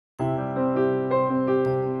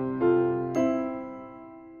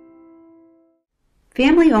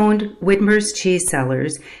Family-owned Widmer's Cheese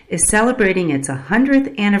Cellars is celebrating its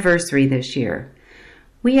 100th anniversary this year.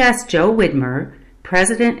 We asked Joe Widmer,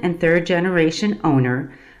 president and third-generation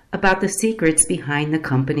owner, about the secrets behind the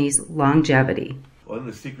company's longevity. One of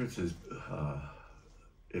the secrets is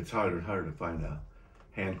it's harder and harder to find a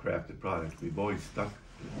handcrafted product. We've always stuck,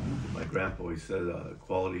 my grandpa always said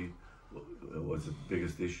quality was the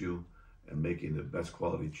biggest issue and making the best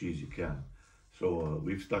quality cheese you can. So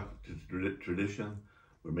we've stuck to tradition.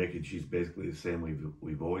 We're making cheese basically the same way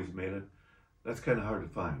we've always made it. That's kind of hard to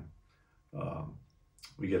find.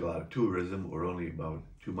 We get a lot of tourism. We're only about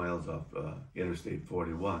 2 miles off Interstate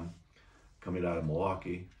 41, coming out of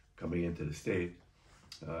Milwaukee, coming into the state,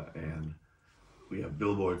 and we have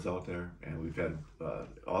billboards out there, and we've had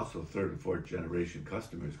also third and fourth generation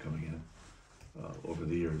customers coming in over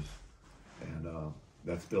the years, and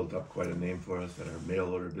that's built up quite a name for us at our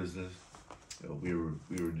mail order business. We were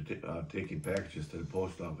taking packages to the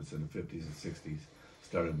post office in the 50s and 60s,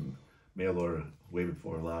 started mail order way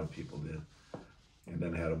before a lot of people did, and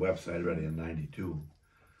then had a website ready in '92.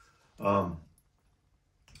 The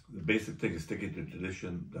basic thing is sticking to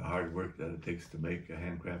tradition, the hard work that it takes to make a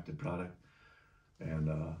handcrafted product,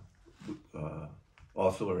 and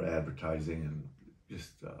also our advertising and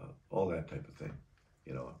just all that type of thing.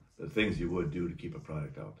 You know, the things you would do to keep a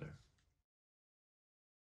product out there.